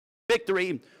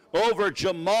victory over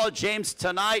Jamal James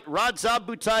tonight. Radzhab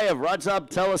BUTAEV. Radzhab,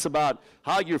 tell us about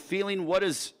how you're feeling. What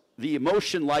is the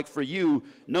emotion like for you,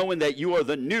 knowing that you are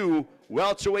the new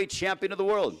welterweight champion of the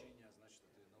world?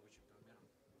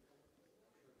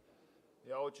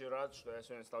 Я очень рад, что я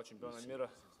сегодня стал чемпионом мира.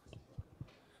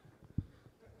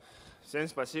 Всем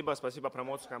спасибо, спасибо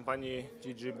промоутерской компании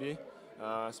TGB,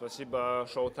 спасибо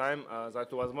Showtime за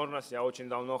эту возможность. Я очень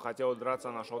давно хотел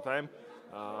драться на Showtime.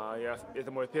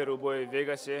 Это мой первый бой в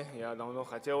Вегасе, я давно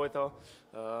хотел этого.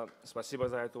 Спасибо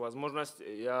за эту возможность.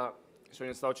 Я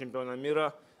сегодня стал чемпионом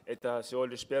мира. Это всего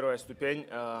лишь первая ступень.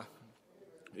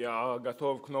 Я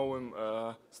готов к новым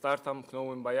стартам, к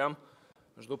новым боям.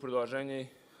 Жду предложений.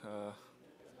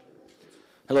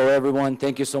 Hello, everyone.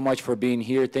 Thank you so much for being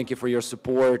here. Thank you for your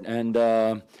support. And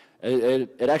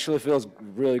it actually feels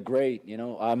really great. You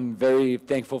know, I'm very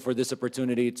thankful for this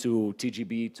opportunity to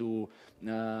TGB, to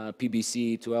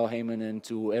PBC, to Al Heyman, and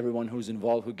to everyone who's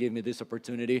involved who gave me this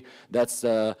opportunity. That's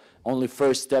only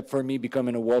first step for me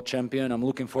becoming a world champion. I'm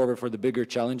looking forward for the bigger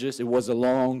challenges. It was a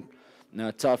long,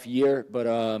 tough year, but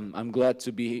I'm glad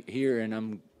to be here, and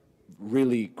I'm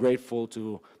really grateful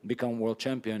to become world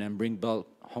champion and bring belt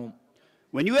home.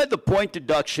 When you had the point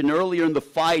deduction earlier in the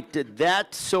fight, did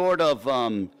that sort of,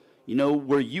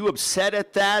 were you upset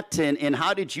at that? And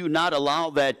how did you not allow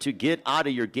that to get out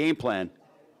of your game plan?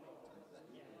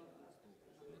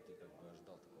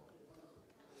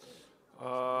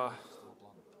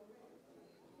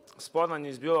 Спорно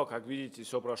не сбило, как видите,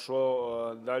 все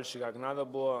прошло дальше, как надо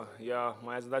было.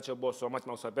 Моя задача была сломать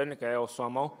моего соперника, я его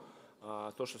сломал.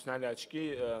 То, что сняли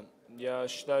очки, я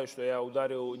считаю, что я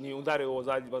не ударил его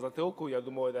сзади по затылку. Я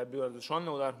думал, это был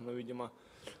разрешенный удар, но, видимо,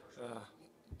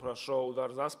 прошел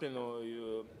удар за спину.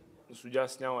 И судья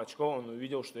снял очко, он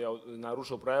увидел, что я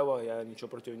нарушил правила, я ничего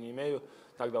против не имею.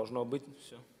 Так должно быть.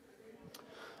 Все.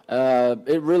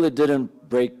 It really didn't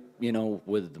break,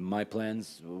 with my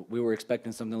plans. We were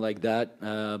expecting something like that,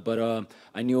 but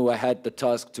I knew I had the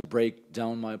task to break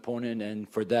down my opponent, and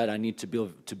for that I need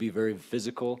to be very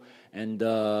physical. And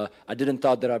I didn't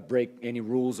thought that I'd break any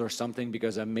rules or something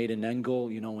because I made an angle,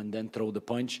 and then throw the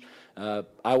punch.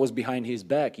 I was behind his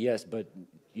back, yes, but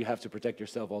you have to protect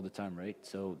yourself all the time, right?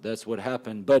 So that's what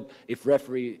happened. But if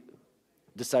referee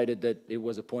decided that it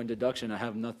was a point deduction, I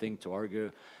have nothing to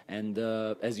argue. And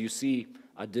as you see,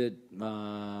 I did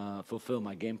fulfill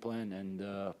my game plan, and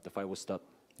the fight was stopped.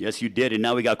 Yes, you did. And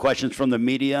now we got questions from the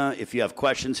media. If you have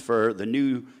questions for the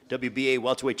new WBA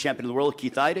welterweight champion of the world,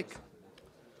 Keith Idec.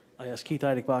 Yes, Keith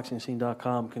Idec,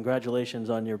 BoxingScene.com. Congratulations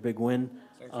on your big win.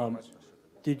 Thanks very much.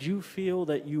 Did you feel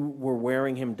that you were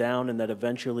wearing him down and that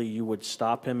eventually you would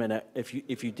stop him? And if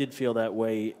you did feel that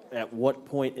way, at what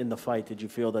point in the fight did you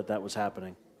feel that that was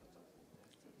happening?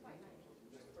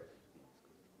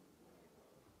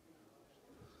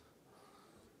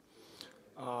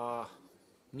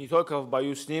 Не только в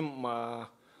бою с ним,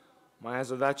 моя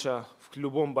задача в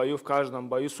любом бою, в каждом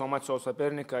бою сломать своего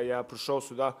соперника. Я пришел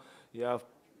сюда, я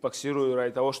боксирую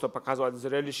ради того, чтобы показывать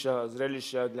зрелище.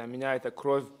 Зрелище для меня это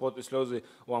кровь, пот и слезы,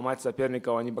 ломать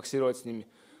соперников, а не боксировать с ними.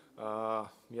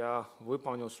 Я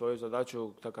выполнил свою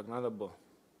задачу так, как надо было.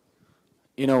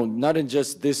 Not in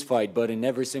just this fight, but in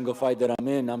every single fight that I'm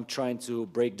in, I'm trying to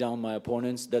break down my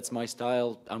opponents. That's my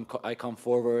style. I come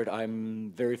forward.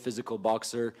 I'm a very physical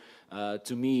boxer.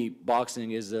 To me,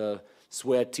 boxing is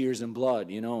sweat, tears, and blood,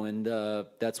 and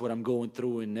that's what I'm going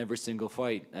through in every single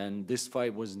fight. And this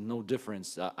fight was no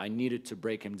difference. I needed to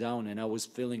break him down, and I was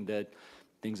feeling that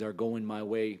things are going my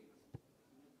way.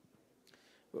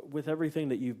 With everything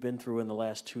that you've been through in the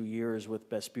last 2 years with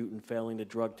Besputin failing the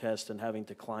drug test and having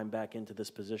to climb back into this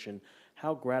position,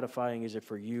 how gratifying is it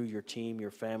for you, your team,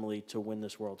 your family to win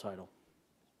this world title?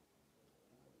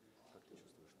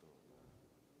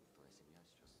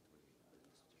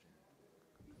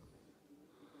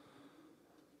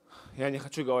 Я не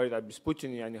хочу говорить о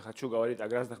Беспутине, я не хочу говорить о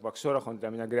грязных боксерах. Он для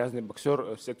меня грязный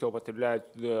боксер. Все, кто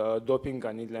употребляет допинг,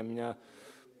 они для меня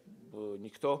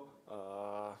никто.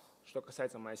 Что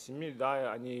касается моей семьи,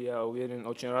 да, я уверен,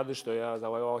 очень рады, что я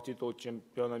завоевал титул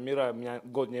чемпиона мира. У меня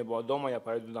год не было дома, я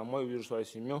поеду домой, увижу свою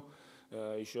семью.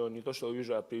 Еще не то, что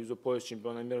увижу, а привезу пояс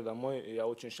чемпиона мира домой, и я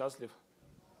очень счастлив.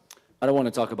 I don't want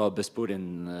to talk about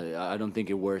Besputin. I don't think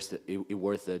it's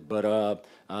worth it. But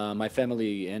my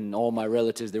family and all my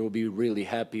relatives, they will be really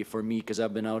happy for me because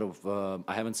I've been out of,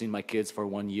 I haven't seen my kids for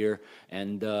 1 year.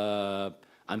 And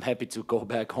I'm happy to go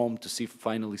back home to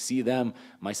finally see them.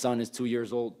 My son is 2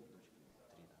 years old.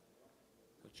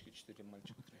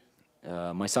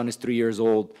 My son is 3 years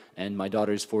old, and my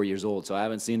daughter is 4 years old. So I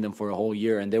haven't seen them for a whole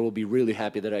year, and they will be really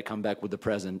happy that I come back with the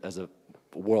present as a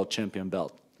world champion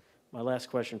belt. My last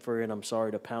question for you, and I'm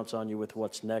sorry to pounce on you with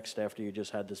what's next after you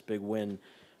just had this big win,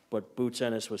 but Boots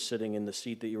Ennis was sitting in the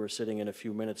seat that you were sitting in a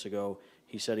few minutes ago.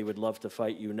 He said he would love to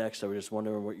fight you next. I was just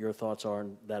wondering what your thoughts are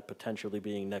on that potentially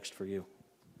being next for you.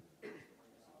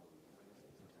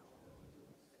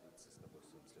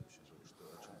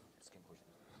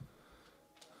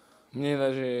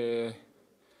 Мне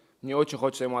не очень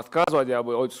хочется ему отказывать, я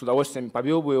бы с удовольствием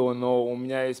побил бы его, но у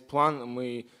меня есть план,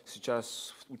 мы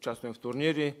сейчас участвуем в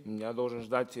турнире, я должен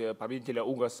ждать победителя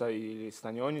Угаса или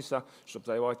Станиониса, чтобы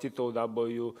завоевать титул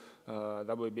WBA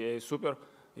Super.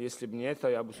 Если бы не это,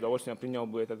 я бы с удовольствием принял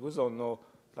бы этот вызов, но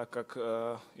так как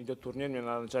идет турнир, мне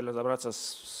надо вначале разобраться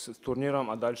с турниром,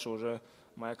 а дальше уже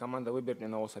моя команда выберет мне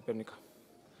нового соперника.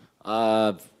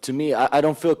 To me, I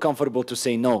don't feel comfortable to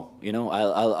say no. You know,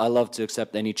 I love to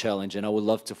accept any challenge, and I would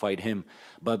love to fight him.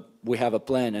 But we have a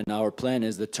plan, and our plan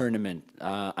is the tournament.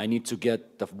 I need to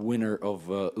get the winner of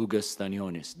Ugas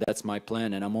Stanionis. That's my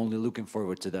plan, and I'm only looking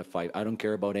forward to that fight. I don't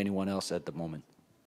care about anyone else at the moment.